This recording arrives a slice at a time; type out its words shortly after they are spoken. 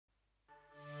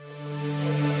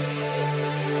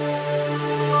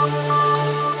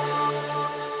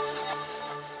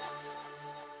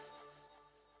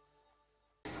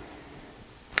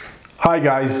Hi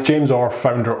guys, James Orr,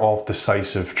 founder of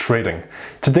Decisive Trading.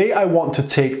 Today I want to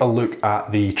take a look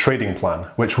at the trading plan,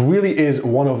 which really is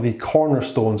one of the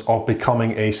cornerstones of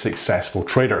becoming a successful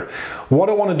trader. What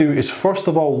I want to do is first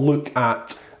of all look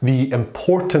at the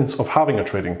importance of having a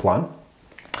trading plan.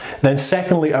 Then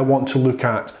secondly, I want to look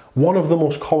at one of the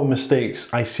most common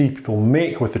mistakes I see people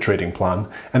make with the trading plan.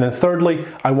 And then thirdly,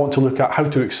 I want to look at how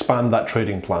to expand that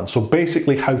trading plan. So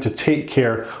basically how to take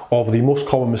care of the most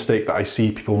common mistake that I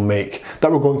see people make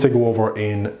that we're going to go over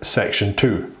in section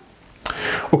 2.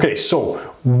 Okay, so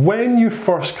when you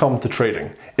first come to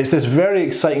trading, it's this very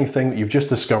exciting thing that you've just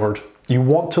discovered. You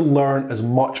want to learn as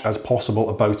much as possible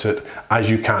about it as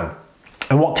you can.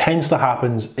 And what tends to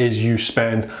happen is you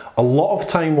spend a lot of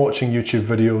time watching YouTube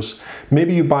videos.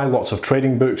 Maybe you buy lots of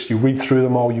trading books, you read through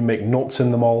them all, you make notes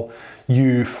in them all.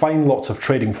 You find lots of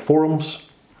trading forums,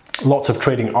 lots of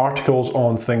trading articles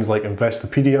on things like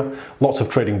Investopedia, lots of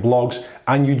trading blogs,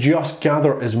 and you just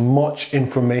gather as much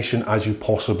information as you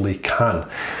possibly can.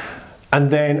 And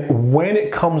then when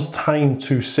it comes time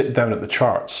to sit down at the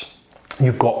charts,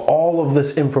 you've got all of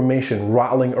this information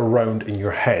rattling around in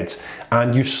your head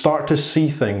and you start to see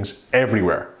things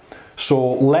everywhere.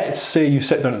 So let's say you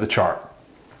sit down at the chart.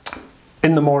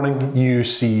 In the morning, you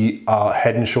see a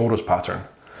head and shoulders pattern.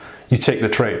 You take the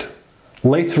trade.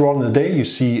 Later on in the day, you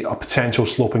see a potential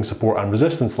sloping support and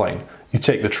resistance line. You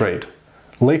take the trade.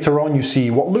 Later on, you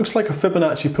see what looks like a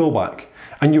Fibonacci pullback.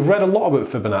 And you've read a lot about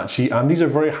Fibonacci, and these are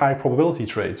very high probability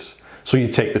trades. So you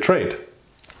take the trade.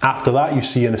 After that, you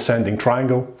see an ascending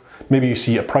triangle. Maybe you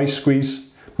see a price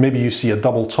squeeze. Maybe you see a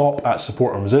double top at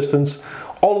support and resistance.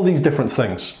 All of these different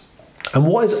things. And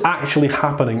what is actually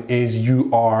happening is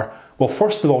you are, well,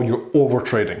 first of all, you're over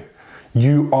trading.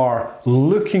 You are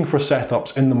looking for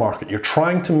setups in the market. You're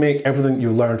trying to make everything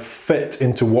you learned fit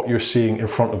into what you're seeing in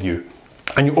front of you.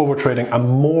 And you're over trading, and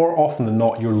more often than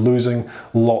not, you're losing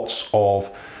lots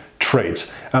of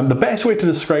trades. The best way to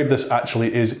describe this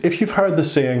actually is, if you've heard the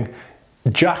saying,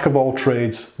 Jack of all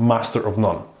trades, master of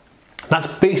none. That's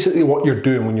basically what you're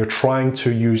doing when you're trying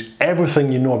to use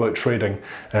everything you know about trading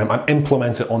and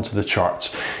implement it onto the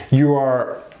charts. You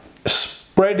are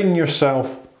spreading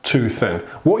yourself too thin.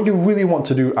 What you really want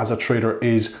to do as a trader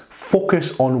is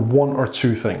focus on one or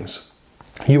two things.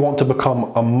 You want to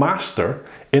become a master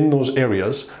in those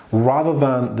areas rather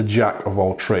than the jack of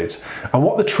all trades. And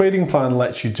what the trading plan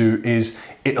lets you do is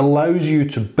it allows you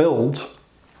to build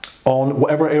on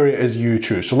whatever area it is you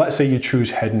choose. So let's say you choose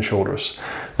head and shoulders.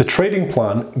 The trading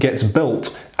plan gets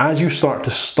built as you start to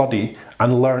study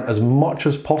and learn as much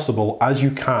as possible as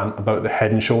you can about the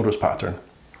head and shoulders pattern.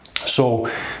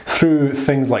 So through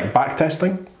things like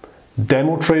backtesting,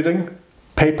 demo trading,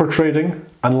 paper trading,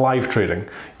 and live trading,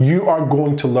 you are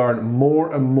going to learn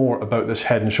more and more about this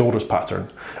head and shoulders pattern.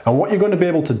 And what you're going to be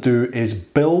able to do is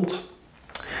build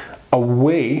a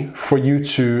way for you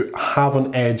to have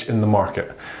an edge in the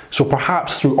market. So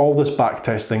perhaps through all this back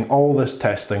testing, all this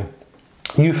testing,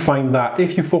 you find that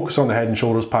if you focus on the head and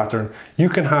shoulders pattern, you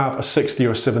can have a 60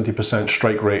 or 70%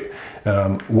 strike rate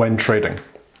when trading.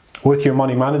 With your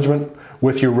money management,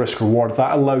 with your risk reward,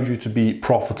 that allows you to be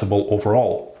profitable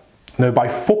overall. Now, by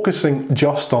focusing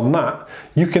just on that,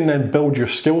 you can then build your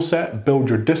skill set, build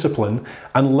your discipline,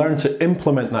 and learn to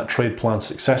implement that trade plan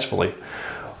successfully.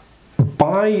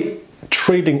 By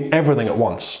trading everything at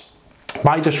once,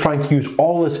 by just trying to use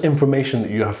all this information that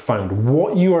you have found,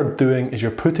 what you are doing is you're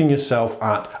putting yourself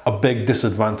at a big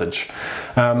disadvantage.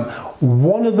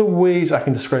 One of the ways I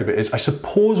can describe it is, I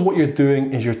suppose what you're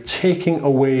doing is you're taking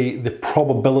away the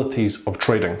probabilities of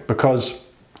trading,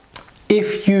 because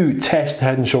if you test the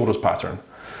head and shoulders pattern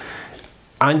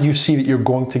and you see that you're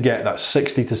going to get that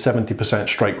 60 to 70%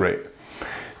 strike rate,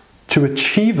 to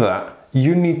achieve that,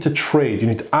 you need to trade, you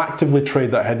need to actively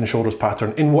trade that head and shoulders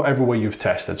pattern in whatever way you've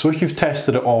tested. So if you've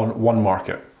tested it on one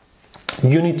market,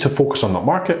 you need to focus on that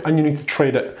market and you need to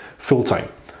trade it full time.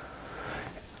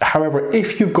 However,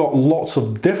 if you've got lots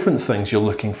of different things you're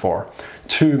looking for,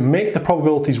 to make the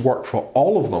probabilities work for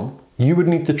all of them, you would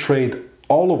need to trade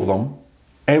all of them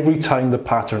every time the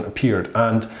pattern appeared.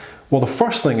 And well, the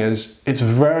first thing is, it's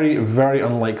very, very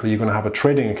unlikely you're going to have a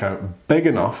trading account big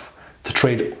enough to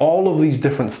trade all of these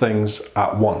different things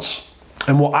at once.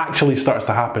 And what actually starts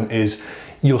to happen is,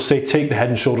 you'll say take the head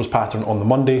and shoulders pattern on the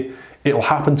Monday, it'll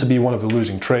happen to be one of the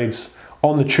losing trades.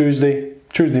 On the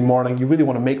Tuesday morning, you really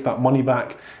want to make that money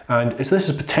back, and this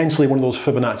is potentially one of those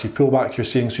Fibonacci pullbacks you're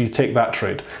seeing, so you take that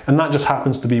trade. And that just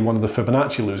happens to be one of the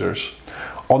Fibonacci losers.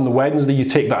 On the Wednesday, you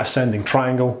take that ascending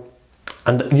triangle,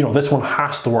 and you know, this one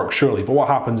has to work surely, but what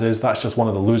happens is that's just one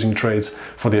of the losing trades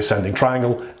for the ascending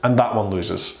triangle, and that one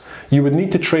loses. You would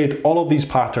need to trade all of these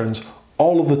patterns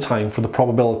all of the time for the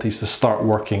probabilities to start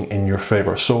working in your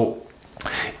favor. So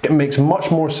it makes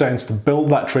much more sense to build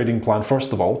that trading plan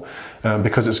first of all,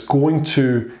 because it's going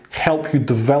to help you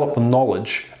develop the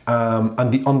knowledge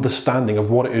and the understanding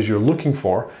of what it is you're looking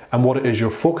for and what it is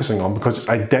you're focusing on, because it's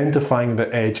identifying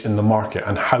the edge in the market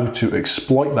and how to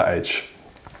exploit that edge.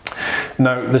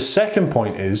 Now, the second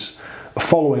point is,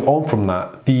 following on from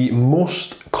that, the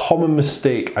most common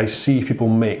mistake I see people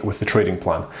make with the trading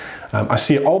plan. I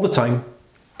see it all the time,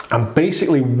 and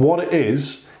basically what it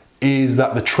is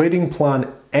that the trading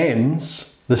plan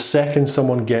ends the second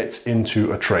someone gets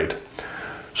into a trade.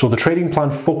 So the trading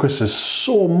plan focuses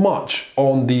so much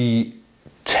on the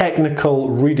technical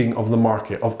reading of the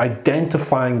market, of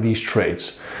identifying these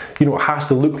trades. You know, it has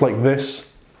to look like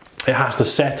this. It has to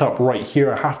set up right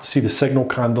here. I have to see the signal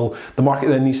candle. The market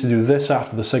then needs to do this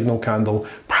after the signal candle.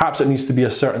 Perhaps it needs to be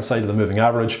a certain side of the moving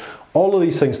average. All of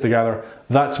these things together,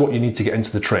 that's what you need to get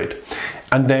into the trade.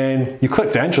 And then you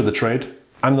click to enter the trade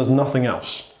and there's nothing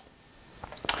else.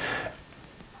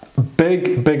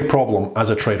 Big problem as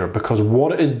a trader, because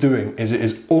what it is doing is it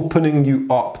is opening you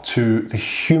up to the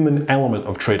human element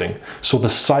of trading, so the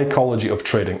psychology of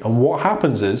trading. And what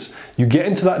happens is you get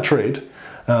into that trade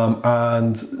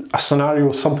and a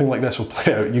scenario something like this will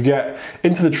play out. You get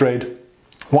into the trade,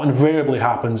 what invariably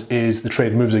happens is the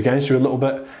trade moves against you a little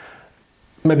bit,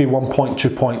 maybe 1 point, 2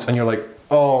 points, and you're like,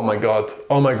 oh my god,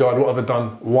 what have I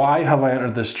done? Why have I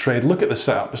entered this trade? Look at the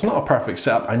setup. It's not a perfect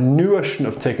setup. I knew I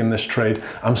shouldn't have taken this trade.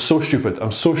 I'm so stupid.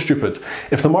 I'm so stupid.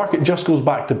 If the market just goes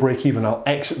back to break even, I'll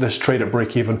exit this trade at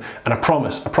break even, and I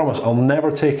promise, I'll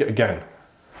never take it again.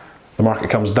 The market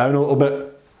comes down a little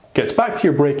bit, gets back to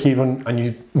your break even, and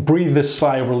you breathe this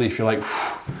sigh of relief. You're like,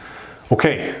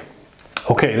 okay,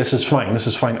 this is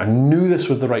fine. I knew this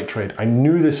was the right trade. I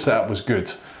knew this setup was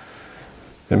good.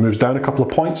 It moves down a couple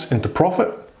of points into profit.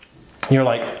 You're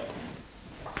like,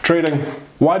 trading,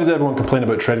 why does everyone complain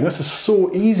about trading? This is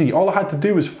so easy. All I had to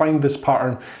do was find this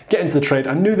pattern, get into the trade.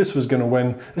 I knew this was going to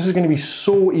win. This is going to be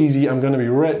so easy. I'm going to be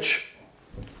rich.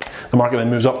 The market then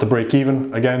moves up to break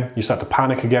even again. You start to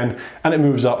panic again, and it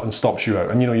moves up and stops you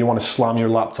out. And you want to slam your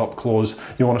laptop closed.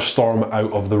 You want to storm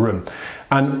out of the room.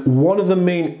 And one of the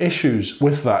main issues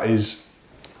with that is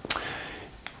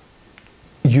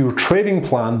your trading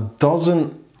plan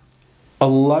doesn't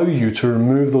allow you to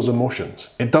remove those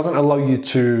emotions. It doesn't allow you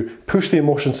to push the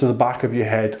emotions to the back of your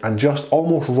head and just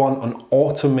almost run an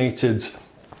automated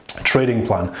trading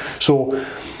plan. So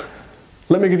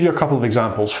let me give you a couple of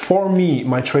examples. For me,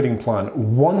 my trading plan,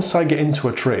 once I get into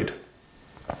a trade,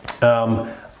 first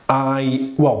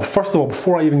of all,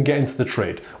 before I even get into the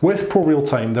trade, with Pro Real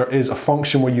Time, there is a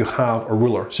function where you have a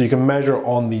ruler, so you can measure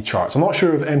on the charts. I'm not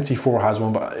sure if MT4 has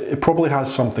one, but it probably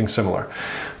has something similar.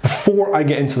 Before I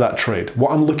get into that trade,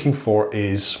 what I'm looking for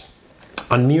is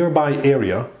a nearby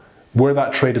area where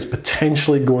that trade is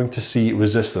potentially going to see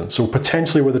resistance. So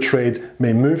potentially where the trade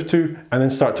may move to and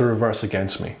then start to reverse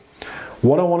against me.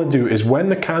 What I want to do is when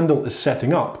the candle is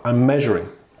setting up, I'm measuring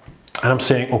and I'm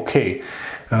saying, okay,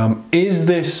 is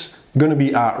this going to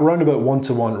be at around about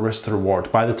 1-to-1 risk to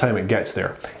reward by the time it gets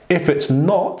there? If it's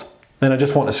not, then I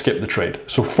just want to skip the trade.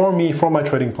 So for me, for my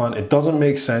trading plan, it doesn't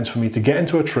make sense for me to get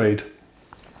into a trade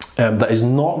that is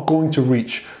not going to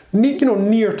reach near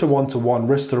to 1-to-1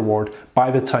 risk to reward by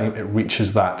the time it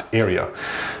reaches that area.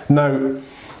 Now,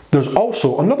 there's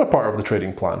also another part of the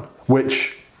trading plan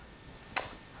which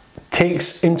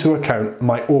takes into account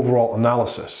my overall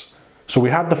analysis. So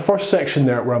we had the first section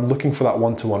there where I'm looking for that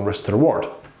 1-to-1 risk to reward.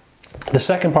 The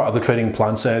second part of the trading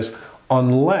plan says,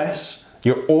 unless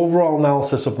your overall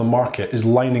analysis of the market is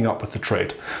lining up with the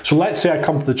trade. So let's say I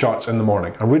come to the charts in the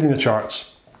morning, I'm reading the charts,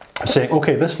 I'm saying,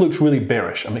 okay, this looks really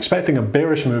bearish. I'm expecting a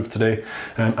bearish move today,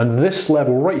 and this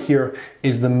level right here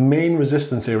is the main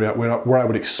resistance area where I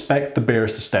would expect the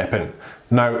bears to step in.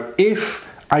 Now, if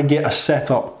I get a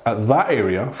setup at that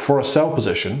area for a sell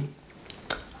position,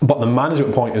 but the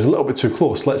management point is a little bit too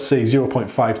close, let's say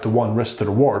 0.5-to-1 risk to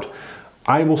reward,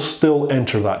 I will still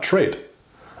enter that trade.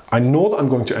 I know that I'm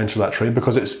going to enter that trade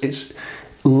because it's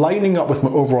lining up with my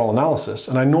overall analysis,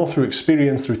 and I know through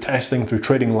experience, through testing, through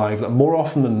trading live, that more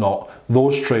often than not,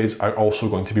 those trades are also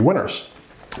going to be winners.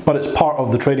 But it's part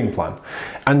of the trading plan.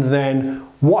 And then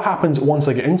what happens once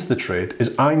I get into the trade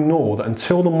is I know that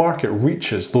until the market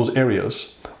reaches those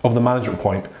areas of the management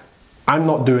point, I'm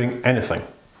not doing anything.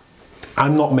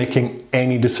 I'm not making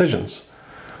any decisions.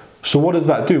 So what does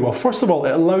that do? Well, first of all,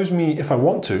 it allows me, if I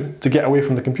want to get away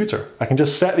from the computer. I can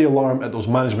just set the alarm at those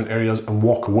management areas and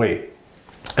walk away.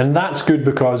 And that's good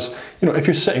because, if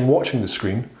you're sitting watching the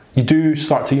screen, You do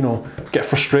start to, get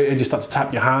frustrated, you start to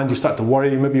tap your hand, you start to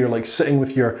worry, maybe you're like sitting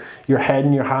with your head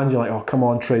in your hands, you're like, oh, come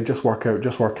on, trade, just work out,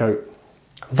 just work out.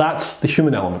 That's the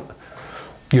human element.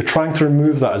 You're trying to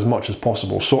remove that as much as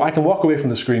possible. So I can walk away from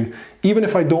the screen, even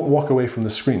if I don't walk away from the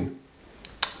screen,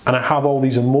 and I have all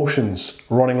these emotions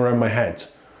running around my head.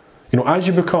 As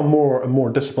you become more and more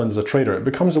disciplined as a trader, it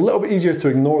becomes a little bit easier to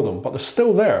ignore them, but they're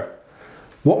still there.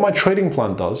 What my trading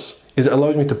plan does is it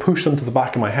allows me to push them to the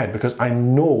back of my head because I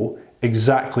know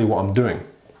exactly what I'm doing.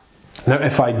 Now,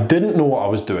 if I didn't know what I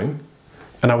was doing,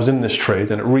 and I was in this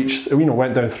trade and it reached,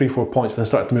 went down 3-4 points and then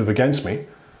started to move against me,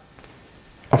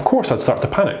 of course I'd start to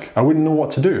panic. I wouldn't know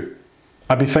what to do.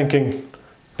 I'd be thinking,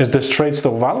 is this trade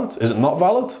still valid? Is it not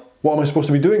valid? What am I supposed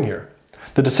to be doing here?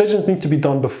 The decisions need to be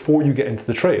done before you get into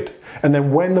the trade. And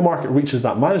then when the market reaches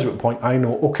that management point, I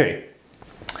know, okay,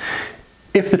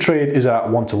 if the trade is at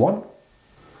 1-to-1,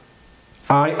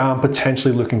 I am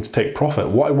potentially looking to take profit.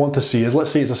 What I want to see is,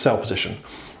 let's say it's a sell position.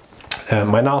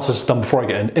 My analysis is done before I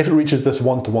get in. If it reaches this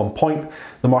 1-to-1 point,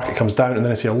 the market comes down and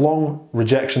then I see a long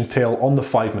rejection tail on the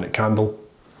 5-minute candle.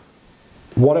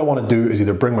 What I want to do is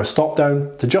either bring my stop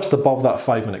down to just above that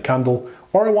 5-minute candle,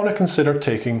 or I want to consider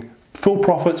taking full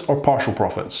profits or partial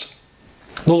profits.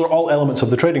 Those are all elements of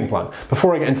the trading plan.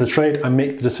 Before I get into the trade, I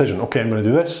make the decision, okay, I'm going to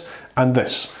do this and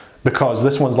this, because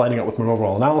this one's lining up with my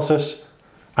overall analysis,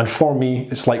 and for me,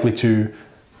 it's likely to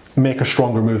make a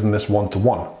stronger move than this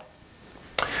 1-to-1.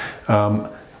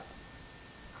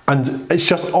 And it's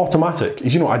just automatic.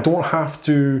 I don't have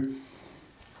to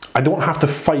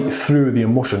fight through the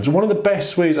emotions. One of the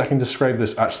best ways I can describe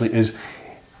this actually is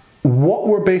what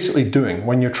we're basically doing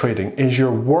when you're trading is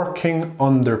you're working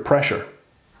under pressure.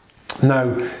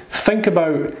 Now, think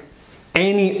about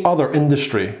any other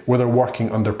industry where they're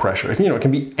working under pressure. It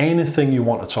can be anything you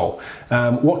want at all.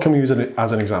 What can we use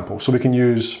as an example? So we can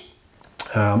use,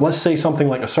 let's say something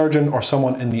like a surgeon or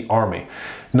someone in the army.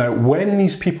 Now, when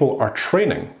these people are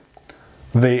training,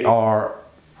 they are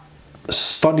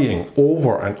studying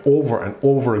over and over and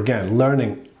over again,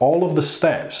 learning all of the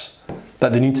steps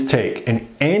that they need to take in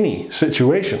any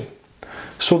situation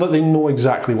so that they know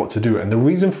exactly what to do. And the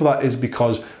reason for that is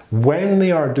because when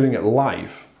they are doing it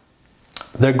live,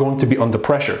 they're going to be under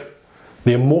pressure.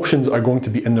 The emotions are going to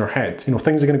be in their head.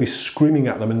 Things are going to be screaming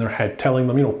at them in their head, telling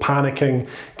them, panicking,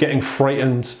 getting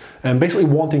frightened, and basically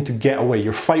wanting to get away.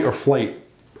 Your fight or flight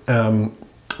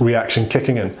reaction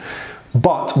kicking in.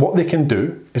 But what they can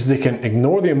do is they can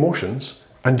ignore the emotions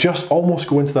and just almost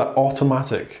go into that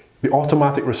automatic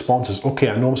responses. Okay,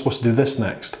 I know I'm supposed to do this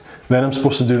next. Then I'm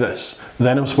supposed to do this.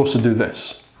 Then I'm supposed to do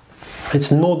this. It's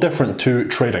no different to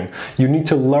trading. You need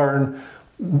to learn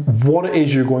what it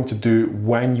is you're going to do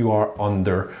when you are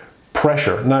under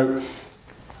pressure. Now,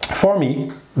 for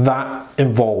me, that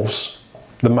involves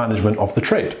the management of the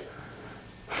trade.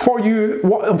 For you,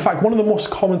 in fact, one of the most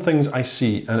common things I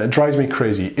see, and it drives me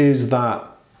crazy, is that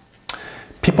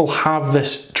people have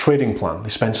this trading plan. They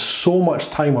spend so much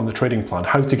time on the trading plan,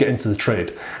 how to get into the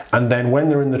trade. And then when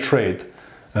they're in the trade,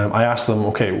 I ask them,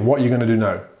 okay, what are you going to do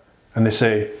now? And they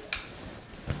say,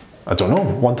 I don't know,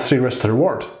 1 to 3 risk to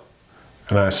reward.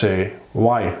 And I say,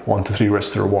 why 1 to 3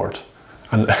 risk to reward?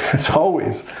 And it's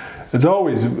always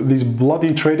these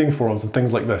bloody trading forums and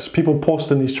things like this. People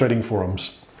post in these trading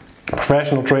forums.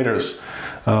 Professional traders,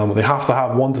 they have to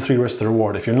have 1 to 3 risk to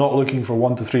reward. If you're not looking for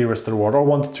 1 to 3 risk to reward or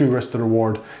 1 to 2 risk to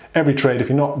reward every trade, if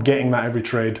you're not getting that every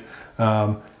trade,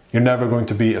 you're never going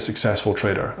to be a successful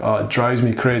trader. It drives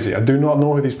me crazy. I do not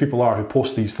know who these people are who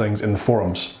post these things in the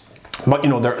forums. But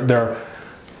they're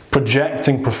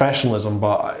projecting professionalism,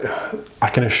 but I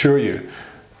can assure you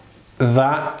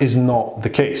that is not the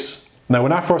case. Now,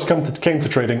 when I first came to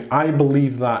trading, I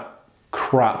believed that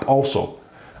crap also.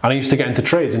 And I used to get into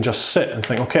trades and just sit and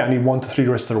think, okay, I need 1 to 3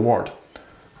 risk to reward.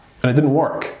 And it didn't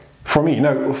work for me.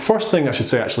 Now, first thing I should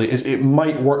say actually is it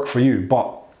might work for you,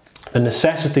 but the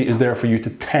necessity is there for you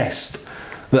to test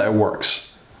that it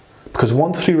works. Because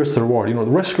 1 to 3 risk to reward, the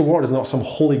risk reward is not some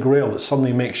holy grail that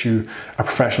suddenly makes you a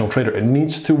professional trader. It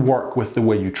needs to work with the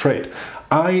way you trade.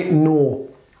 I know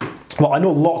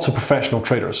lots of professional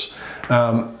traders.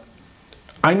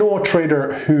 I know a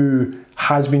trader who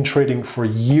has been trading for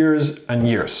years and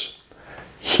years.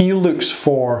 He looks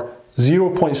for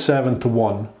 0.7 to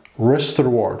 1 risk to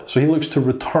reward. So he looks to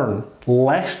return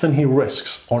less than he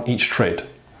risks on each trade.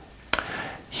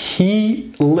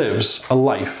 He lives a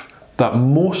life that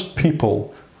most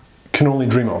people can only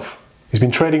dream of. He's been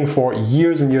trading for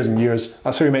years and years and years.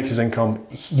 That's how he makes his income.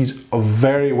 He's a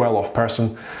very well-off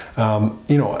person,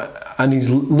 and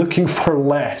he's looking for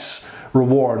less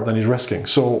reward than he's risking.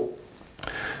 So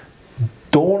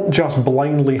don't just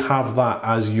blindly have that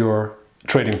as your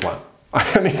trading plan.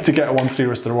 I need to get a 1-3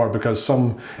 risk to reward because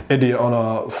some idiot on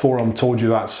a forum told you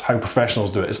that's how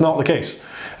professionals do it. It's not the case.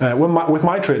 With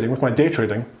my trading, with my day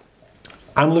trading,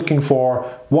 I'm looking for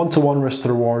 1-to-1 risk to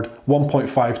reward,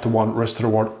 1.5-to-1 risk to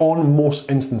reward on most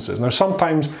instances. Now,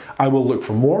 sometimes I will look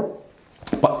for more,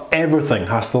 but everything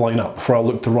has to line up before I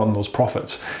look to run those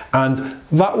profits. And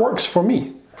that works for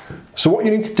me. So what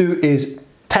you need to do is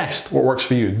test what works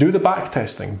for you. Do the back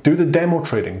testing, do the demo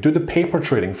trading, do the paper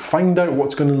trading, find out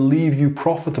what's going to leave you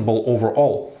profitable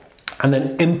overall, and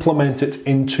then implement it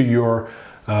into your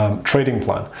trading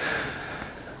plan.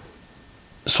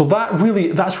 So that's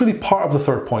really part of the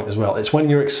third point as well. It's when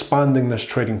you're expanding this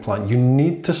trading plan, you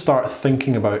need to start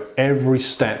thinking about every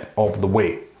step of the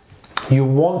way. You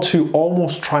want to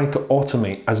almost try to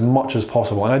automate as much as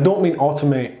possible. And I don't mean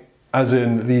automate as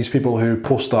in these people who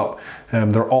post up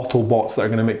their auto bots that are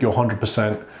going to make you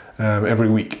 100% every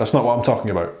week. That's not what I'm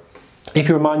talking about. If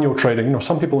you're manual trading, you know,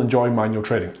 some people enjoy manual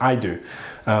trading. I do.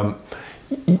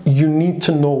 You need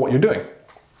to know what you're doing.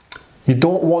 You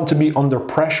don't want to be under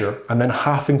pressure and then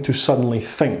having to suddenly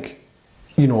think,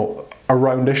 you know,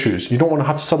 around issues. You don't want to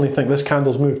have to suddenly think, this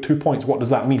candle's moved 2 points, what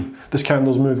does that mean? This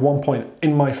candle's moved 1 point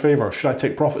in my favor, should I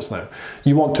take profits now?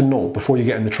 You want to know before you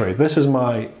get in the trade. This is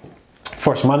my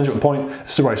first management point.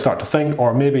 This is where I start to think,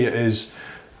 or maybe it is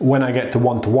when I get to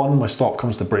 1-to-1, my stop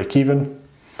comes to break even.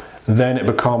 Then it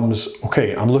becomes,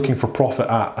 okay, I'm looking for profit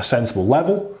at a sensible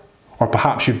level. Or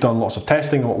perhaps you've done lots of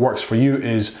testing and what works for you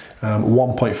is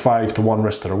 1.5-to-1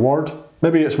 risk to reward.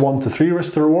 Maybe it's 1-to-3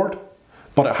 risk to reward,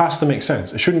 but it has to make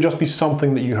sense. It shouldn't just be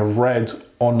something that you have read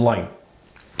online.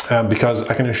 Because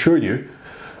I can assure you,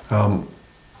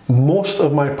 most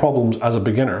of my problems as a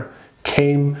beginner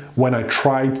came when I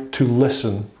tried to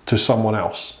listen to someone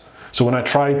else. So when I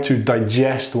tried to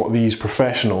digest what these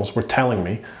professionals were telling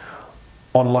me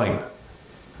online.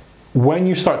 When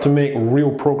you start to make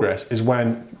real progress is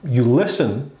when you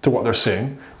listen to what they're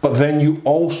saying, but then you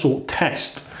also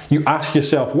test. You ask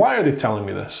yourself, why are they telling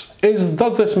me this?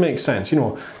 Does this make sense? You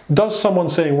know, does someone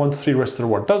saying 1-to-3 risk to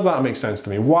reward, does that make sense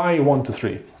to me? Why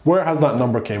 1-to-3? Where has that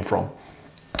number came from?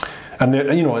 And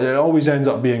you know, it always ends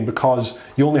up being because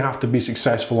you only have to be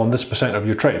successful on this percent of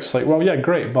your trades. It's like, well, yeah,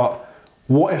 great, but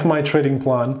what if my trading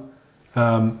plan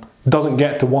doesn't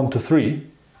get to 1-to-3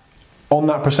 on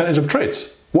that percentage of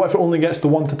trades? What if it only gets to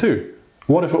 1-to-2?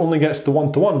 What if it only gets to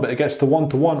 1-to-1, but it gets to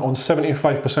 1-to-1 on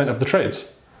 75% of the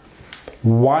trades?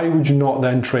 Why would you not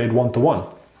then trade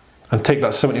 1-to-1 and take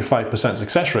that 75%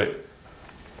 success rate?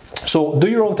 So do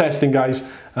your own testing, guys.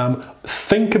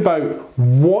 Think about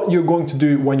what you're going to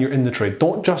do when you're in the trade.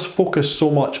 Don't just focus so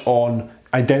much on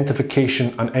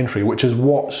identification and entry, which is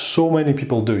what so many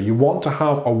people do. You want to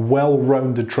have a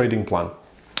well-rounded trading plan.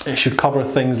 It should cover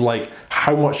things like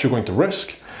how much you're going to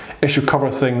risk. It should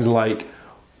cover things like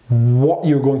what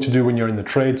you're going to do when you're in the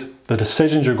trade, the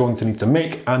decisions you're going to need to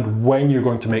make, and when you're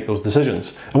going to make those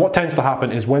decisions. And what tends to happen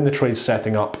is when the trade's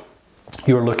setting up,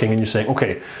 you're looking and you're saying,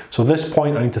 okay, so this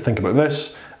point I need to think about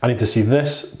this, I need to see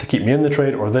this to keep me in the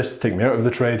trade, or this to take me out of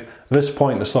the trade. This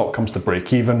point the stock comes to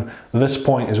break even. This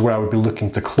point is where I would be looking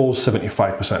to close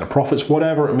 75% of profits,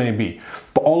 whatever it may be.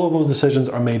 But all of those decisions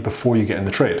are made before you get in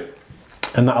the trade.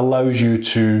 And that allows you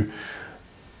to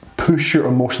push your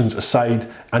emotions aside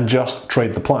and just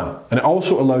trade the plan. And it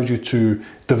also allows you to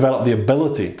develop the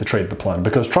ability to trade the plan,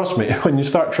 because trust me, when you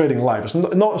start trading live, it's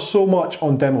not so much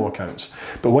on demo accounts,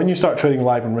 but when you start trading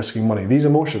live and risking money, these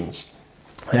emotions,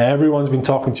 everyone's been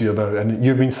talking to you about, and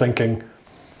you've been thinking,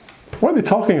 what are they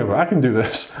talking about? I can do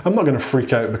this. I'm not going to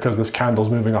freak out because this candle's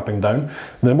moving up and down.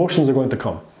 The emotions are going to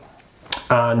come.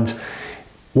 And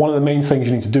one of the main things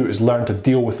you need to do is learn to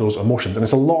deal with those emotions. And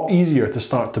it's a lot easier to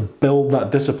start to build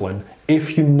that discipline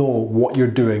if you know what you're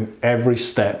doing every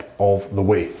step of the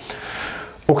way.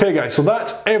 Okay guys, so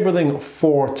that's everything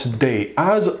for today.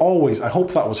 As always, I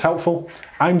hope that was helpful.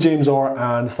 I'm James Orr,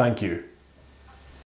 and thank you.